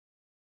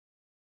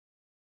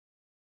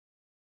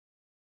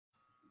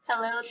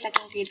Hello,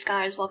 second grade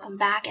scholars, welcome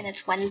back, and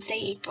it's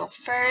Wednesday, April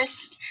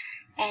 1st,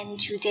 and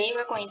today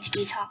we're going to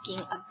be talking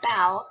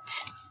about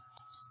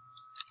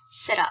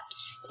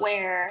sit-ups,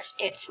 where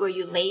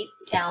you lay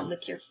down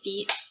with your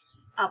feet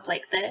up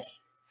like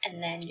this,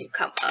 and then you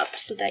come up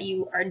so that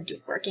you are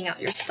working out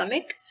your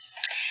stomach.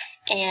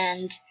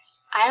 And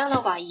I don't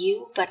know about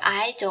you, but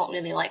I don't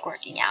really like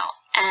working out,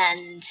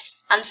 and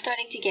I'm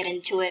starting to get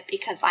into it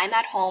because I'm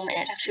at home and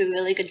it's actually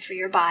really good for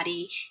your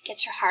body,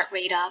 gets your heart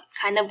rate up,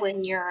 kind of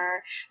when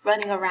you're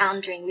running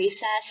around during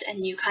recess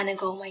and you kind of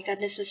go, oh my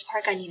goodness, Miss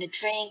Park, I need a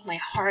drink, my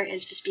heart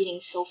is just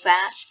beating so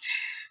fast.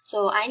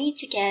 So I need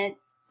to get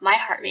my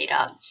heart rate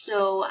up.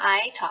 So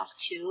I talked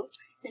to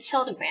Miss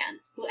Hildebrand,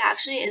 who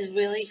actually is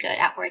really good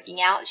at working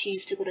out. She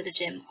used to go to the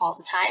gym all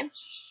the time.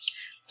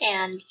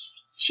 And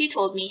she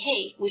told me,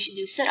 hey, we should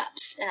do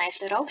sit-ups. And I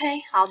said,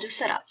 okay, I'll do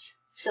sit-ups.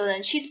 So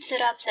then she did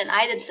sit-ups and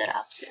I did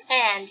sit-ups,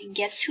 and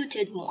guess who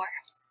did more?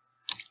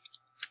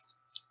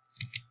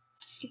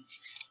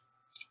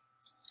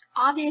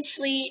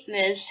 Obviously,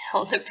 Ms.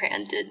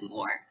 Hildebrand did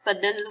more,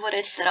 but this is what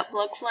a sit-up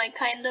looks like,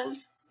 kind of.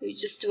 You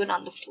just do it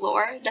on the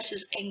floor. This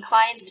is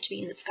inclined, which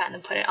means it's kind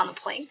of put it on a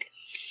plank.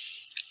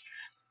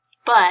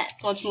 But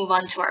let's move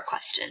on to our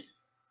question.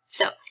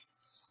 So,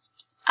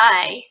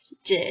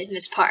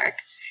 Ms. Park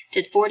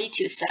did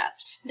 42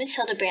 sit-ups. Ms.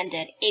 Hildebrand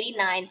did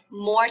 89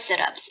 more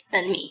sit-ups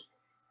than me.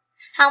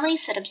 How many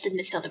sit-ups did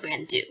Miss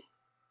Hildebrand do?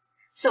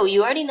 So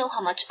you already know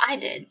how much I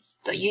did,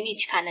 but you need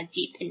to kind of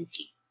dig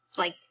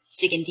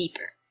in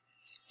deeper.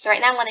 So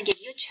right now I'm going to give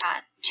you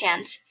a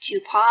chance to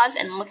pause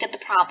and look at the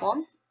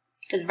problem,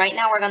 because right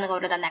now we're going to go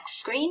to the next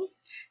screen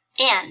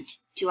and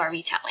do our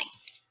retelling.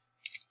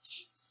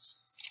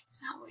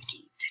 Not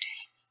working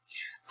today.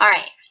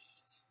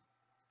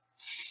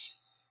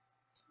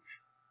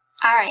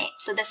 Alright,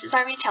 so this is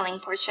our retelling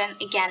portion.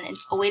 Again,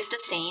 it's always the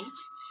same.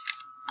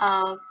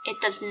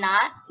 It does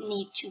not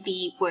need to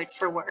be word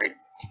for word,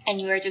 and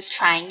you are just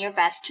trying your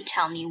best to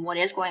tell me what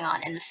is going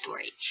on in the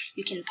story.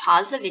 You can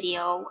pause the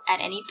video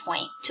at any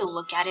point to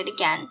look at it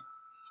again,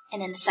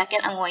 and in a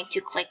second I'm going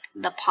to click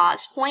the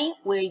pause point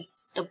where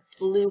the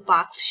blue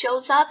box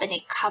shows up and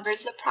it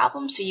covers the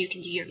problem so you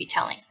can do your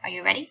retelling. Are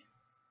you ready?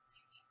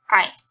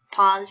 Alright,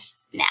 pause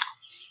now.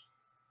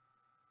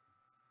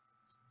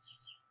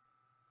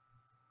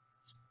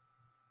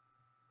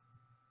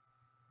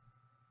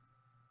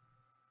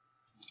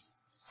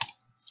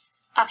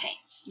 Okay,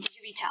 did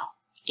you retell?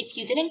 If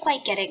you didn't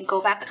quite get it,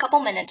 go back a couple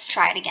minutes,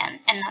 try it again,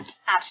 and that's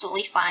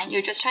absolutely fine.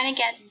 You're just trying to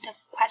get the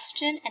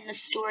question and the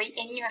story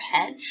in your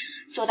head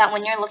so that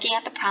when you're looking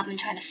at the problem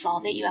trying to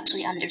solve it, you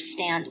actually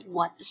understand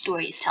what the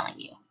story is telling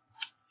you.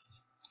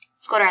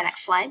 Let's go to our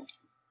next slide.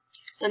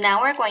 So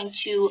now we're going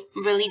to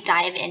really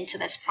dive into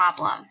this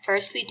problem.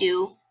 First we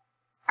do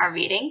our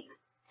reading,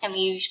 and we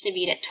usually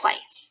read it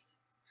twice.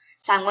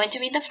 So I'm going to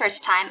read the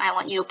first time. I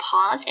want you to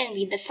pause and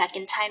read the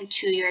second time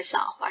to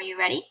yourself. Are you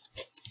ready?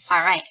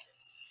 Alright.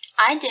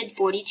 I did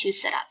 42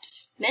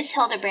 sit-ups. Miss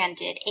Hildebrand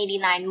did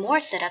 89 more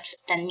sit-ups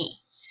than me.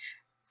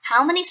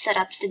 How many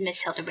sit-ups did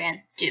Miss Hildebrand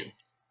do?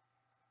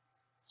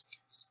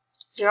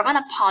 You're going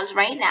to pause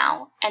right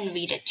now and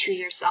read it to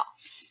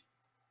yourself.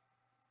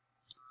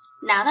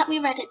 Now that we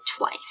read it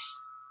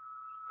twice,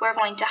 we're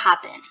going to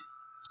hop in.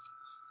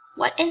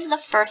 What is the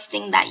first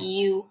thing that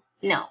you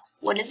know?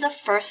 What is the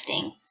first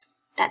thing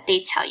that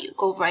they tell you?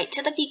 Go right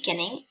to the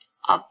beginning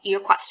of your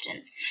question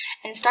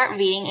and start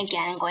reading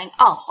again and going,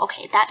 oh,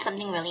 okay, that's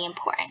something really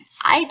important.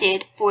 I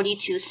did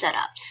 42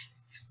 sit-ups.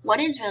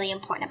 What is really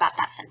important about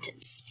that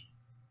sentence?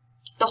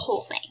 The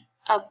whole thing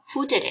of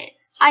who did it?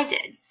 I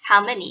did.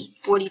 How many?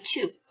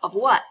 42. Of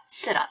what?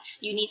 Sit-ups.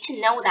 You need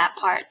to know that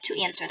part to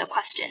answer the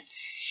question.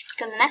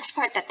 Because the next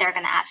part that they're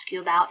going to ask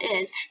you about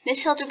is,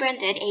 Miss Hildebrand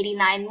did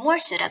 89 more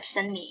sit-ups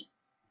than me.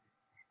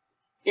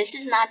 This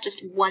is not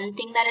just one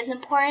thing that is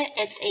important,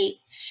 it's a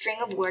string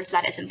of words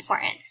that is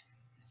important.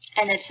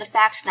 And it's the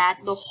fact that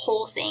the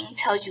whole thing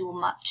tells you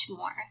much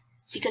more.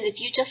 Because if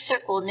you just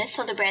circled Miss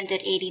Hildebrand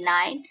did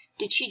 89,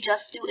 did she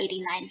just do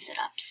 89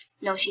 sit-ups?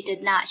 No, she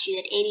did not. She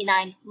did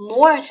 89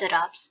 more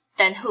sit-ups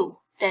than who?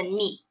 Than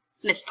me,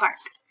 Miss Park.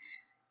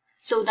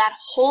 So that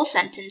whole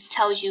sentence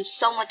tells you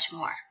so much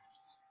more.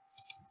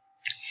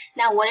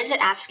 Now, what is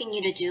it asking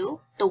you to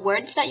do? The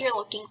words that you're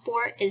looking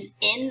for is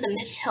in the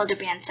Miss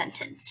Hildebrand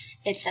sentence.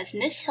 It says,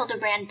 Miss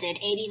Hildebrand did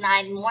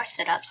 89 more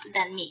sit-ups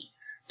than me.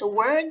 The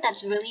word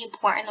that's really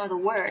important, or the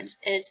words,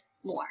 is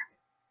more.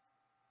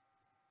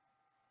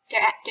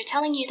 They're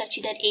telling you that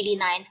you did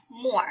 89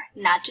 more,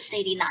 not just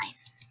 89.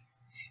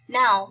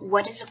 Now,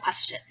 what is the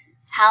question?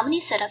 How many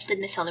sit-ups did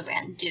Miss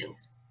Hildebrand do?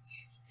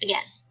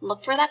 Again,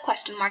 look for that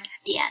question mark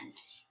at the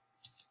end.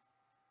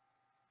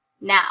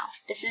 Now,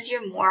 this is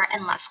your more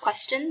and less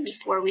question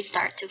before we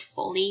start to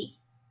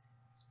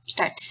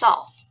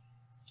solve.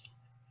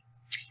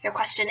 Your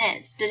question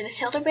is, did Miss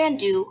Hildebrand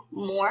do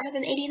more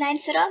than 89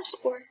 sit-ups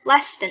or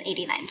less than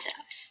 89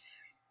 sit-ups?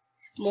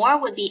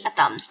 More would be a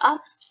thumbs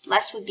up,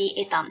 less would be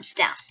a thumbs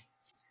down.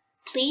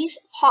 Please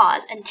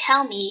pause and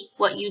tell me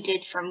what you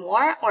did for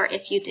more or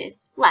if you did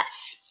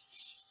less.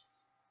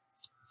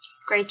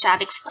 Great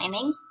job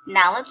explaining.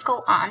 Now let's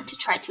go on to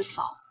try to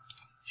solve.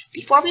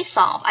 Before we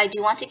solve, I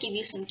do want to give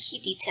you some key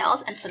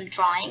details and some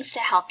drawings to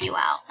help you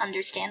out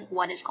understand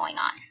what is going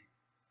on.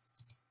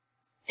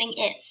 Thing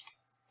is,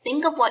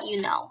 think of what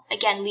you know.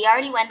 Again, we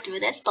already went through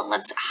this, but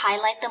let's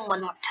highlight them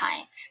one more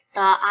time.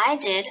 I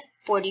did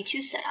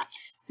 42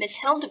 sit-ups. Miss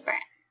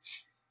Hildebrand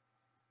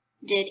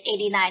did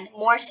 89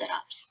 more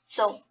sit-ups.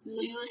 So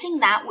using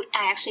that,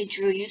 I actually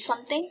drew you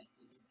something.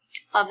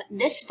 Of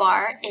this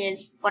bar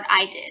is what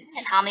I did.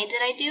 And how many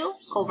did I do?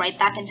 Go right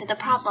back into the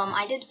problem.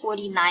 I did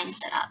 49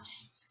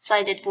 sit-ups. So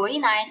I did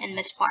 49 in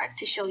Miss Park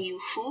to show you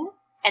who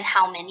and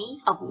how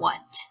many of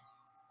what.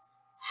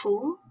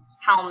 Who,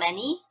 how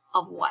many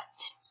of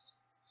what.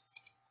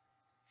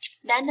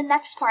 Then the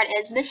next part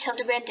is Miss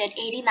Hildebrand did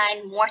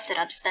 89 more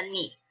sit-ups than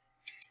me.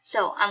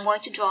 So I'm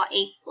going to draw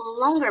a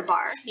longer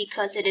bar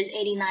because it is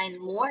 89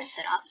 more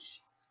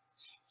sit-ups.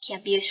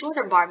 Can't be a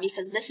shorter bar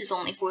because this is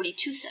only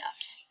 42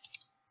 sit-ups.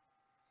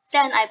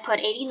 Then I put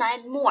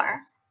 89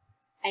 more.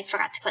 I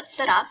forgot to put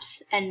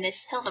sit-ups and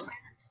Miss Hildebrand.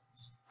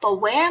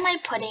 But where am I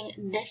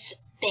putting this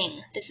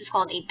thing? This is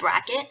called a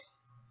bracket.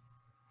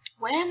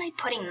 Where am I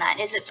putting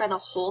that? Is it for the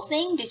whole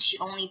thing? Did she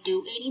only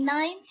do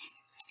 89?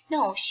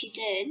 No, she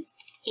did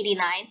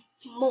 89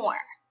 more.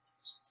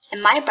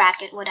 And my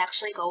bracket would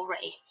actually go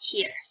right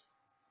here.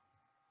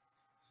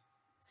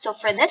 So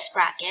for this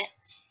bracket,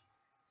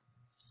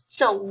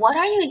 so what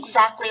are you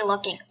exactly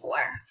looking for?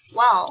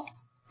 Well,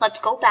 let's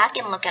go back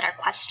and look at our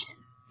question.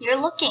 You're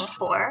looking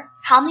for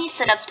how many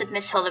sit-ups did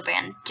Miss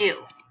Hildebrand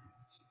do?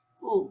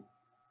 Ooh,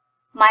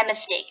 my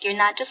mistake. You're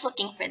not just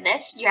looking for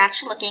this, you're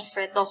actually looking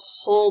for the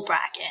whole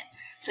bracket.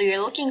 So you're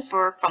looking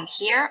for from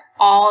here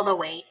all the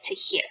way to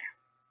here.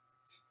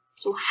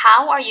 So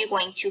how are you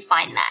going to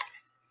find that?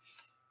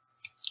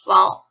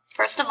 Well,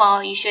 first of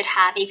all, you should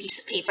have a piece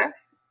of paper,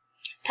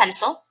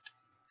 pencil,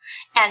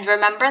 and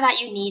remember that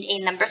you need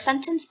a number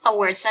sentence, a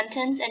word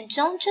sentence, and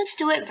don't just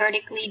do it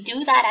vertically,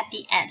 do that at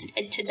the end.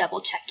 And to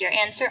double check your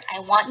answer, I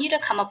want you to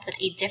come up with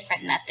a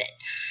different method.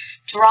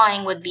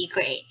 Drawing would be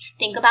great.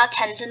 Think about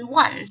tens and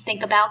ones,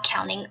 think about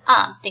counting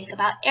up, think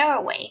about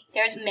arrowway.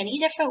 There's many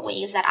different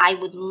ways that I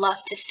would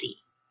love to see.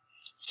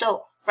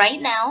 So right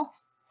now,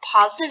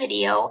 pause the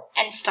video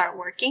and start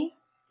working,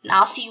 and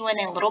I'll see you in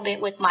a little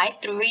bit with my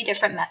 3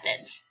 different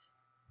methods.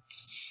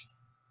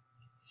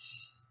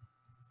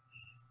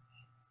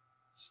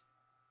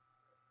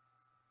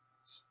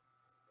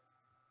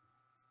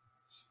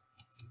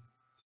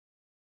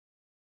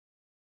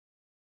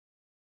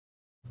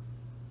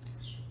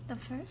 The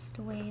first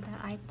way that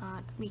I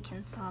thought we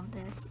can solve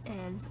this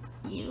is,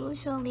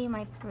 usually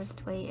my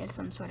first way is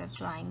some sort of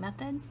drawing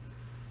method.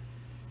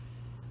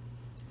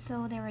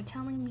 So they were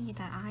telling me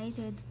that I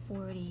did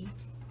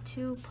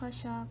 42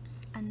 push-ups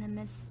and then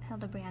Miss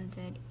Hildebrand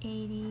did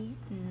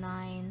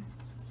 89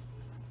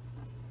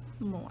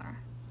 more.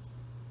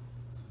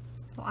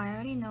 So I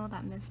already know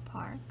that Miss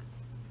Park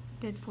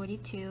did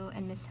 42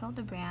 and Miss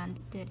Hildebrand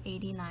did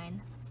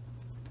 89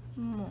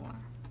 more.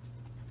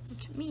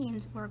 Which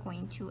means we're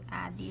going to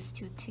add these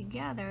two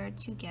together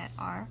to get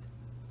our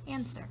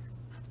answer.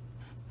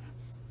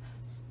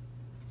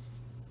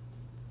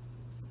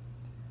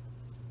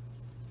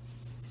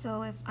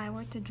 So if I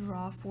were to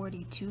draw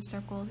 42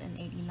 circles and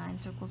 89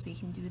 circles, we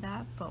can do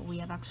that, but we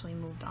have actually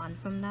moved on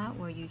from that,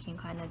 where you can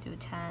kind of do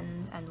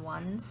 10s and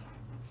 1s.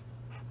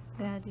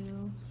 We're gonna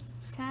do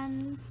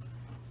 10s,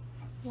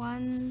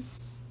 1s,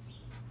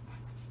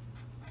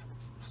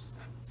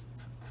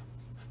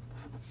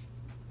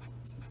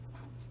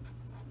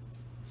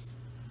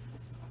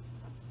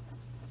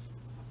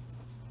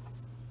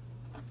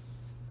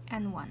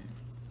 and 1s.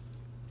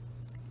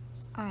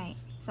 Alright,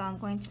 so I'm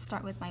going to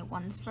start with my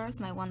 1s first.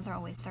 My 1s are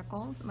always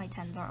circles, my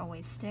 10s are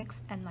always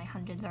sticks, and my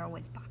 100s are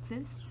always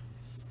boxes.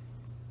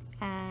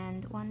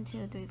 And 1,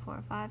 2, 3,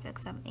 4, 5,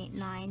 6, 7, 8,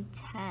 9,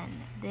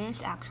 10.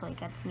 This actually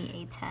gets me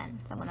a 10.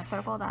 So I'm going to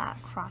circle that,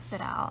 cross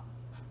it out,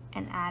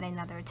 and add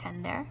another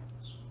 10 there.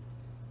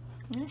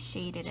 I'm going to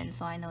shade it in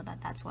so I know that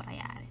that's what I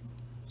added.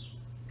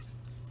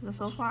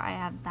 So far I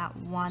have that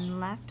 1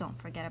 left, don't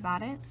forget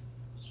about it.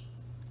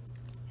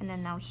 And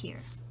then now here.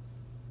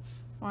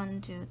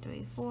 1, 2,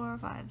 3, 4,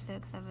 5,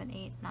 6, 7,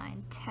 8,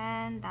 9,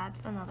 10.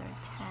 That's another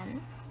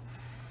 10.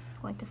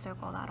 Going to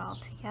circle that all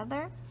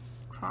together,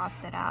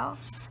 cross it out,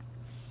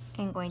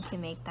 and going to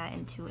make that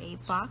into a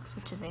box,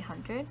 which is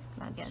 100.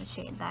 Now again,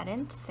 shade that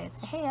in to say,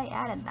 hey, I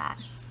added that.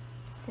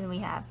 Then we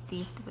have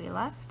these 3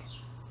 left.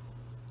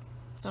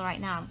 So right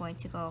now I'm going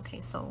to go,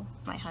 okay, so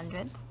my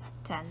 100s,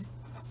 10,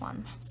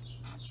 1.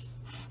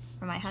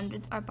 For my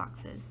 100s are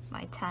boxes,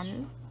 my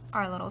 10s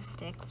are little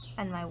sticks,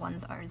 and my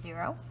 1s are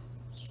 0.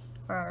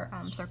 For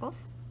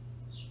circles.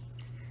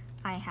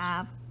 I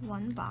have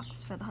 1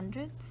 box for the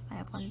 100s, I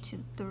have 1,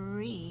 2,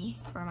 3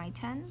 for my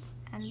 10s,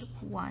 and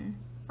 1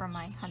 for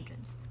my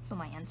 100s. So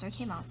my answer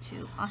came out to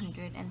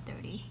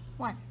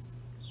 131.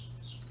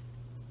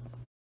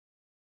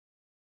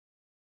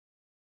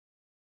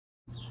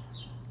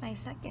 My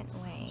second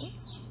way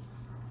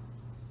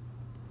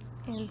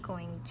is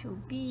going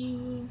to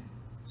be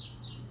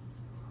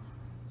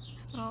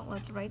Well,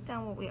 let's write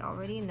down what we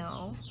already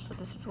know. So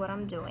this is what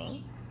I'm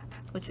doing,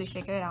 which we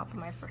figured out for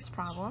my first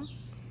problem.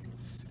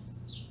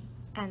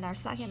 And our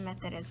second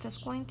method is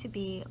just going to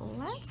be,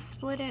 let's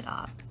split it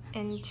up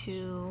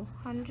into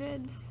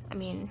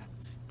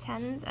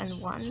tens and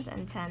ones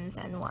and tens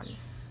and ones.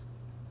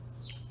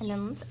 And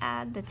then let's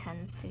add the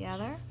tens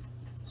together.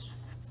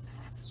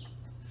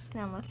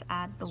 And then let's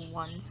add the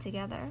ones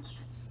together.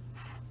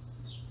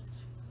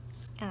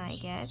 And I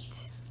get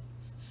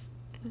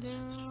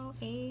 0,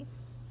 8,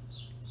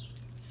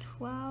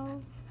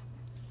 12,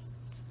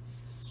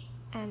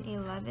 and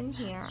 11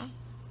 here.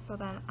 So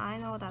then I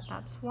know that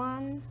that's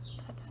 1,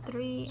 that's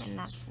 3, and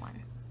that's 1.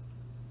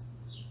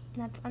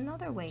 That's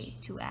another way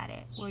to add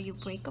it, where you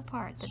break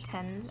apart the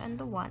tens and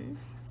the ones,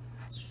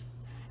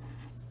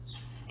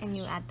 and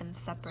you add them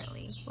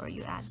separately, where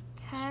you add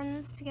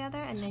tens together,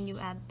 and then you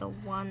add the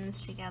ones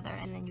together,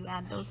 and then you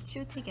add those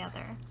two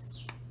together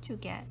to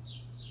get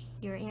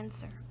your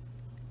answer.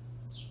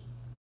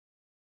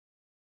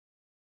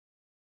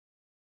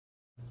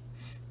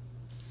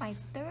 My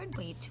third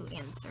way to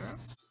answer.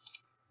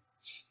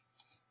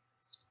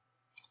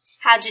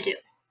 How'd you do?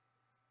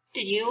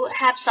 Did you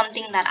have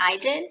something that I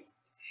did?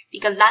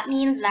 Because that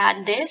means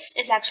that this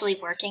is actually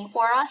working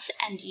for us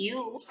and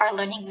you are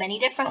learning many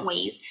different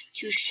ways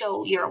to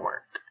show your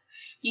work.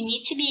 You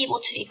need to be able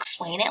to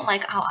explain it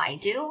like how I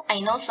do. I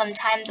know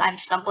sometimes I'm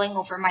stumbling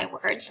over my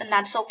words, and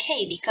that's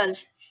okay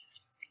because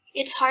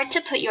it's hard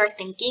to put your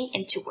thinking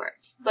into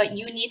words, but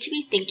you need to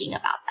be thinking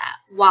about that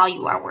while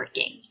you are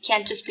working. You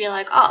can't just be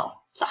like, oh,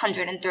 it's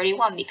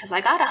 131 because I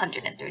got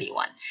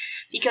 131.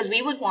 Because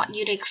we would want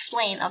you to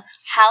explain of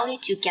how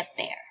did you get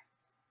there.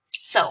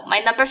 So my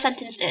number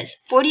sentence is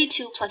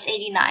 42 plus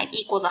 89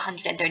 equals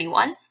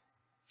 131.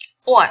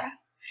 Or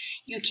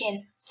you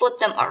can flip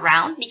them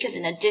around because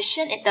in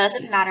addition, it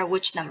doesn't matter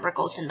which number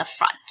goes in the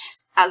front.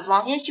 As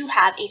long as you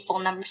have a full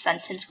number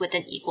sentence with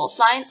an equal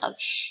sign,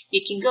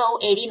 you can go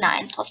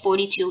 89 plus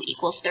 42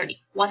 equals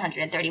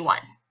 131.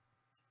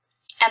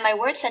 And my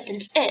word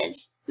sentence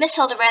is, Miss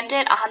Hildebrand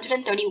did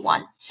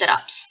 131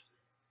 sit-ups.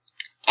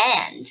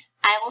 And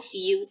I will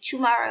see you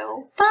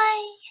tomorrow.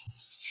 Bye!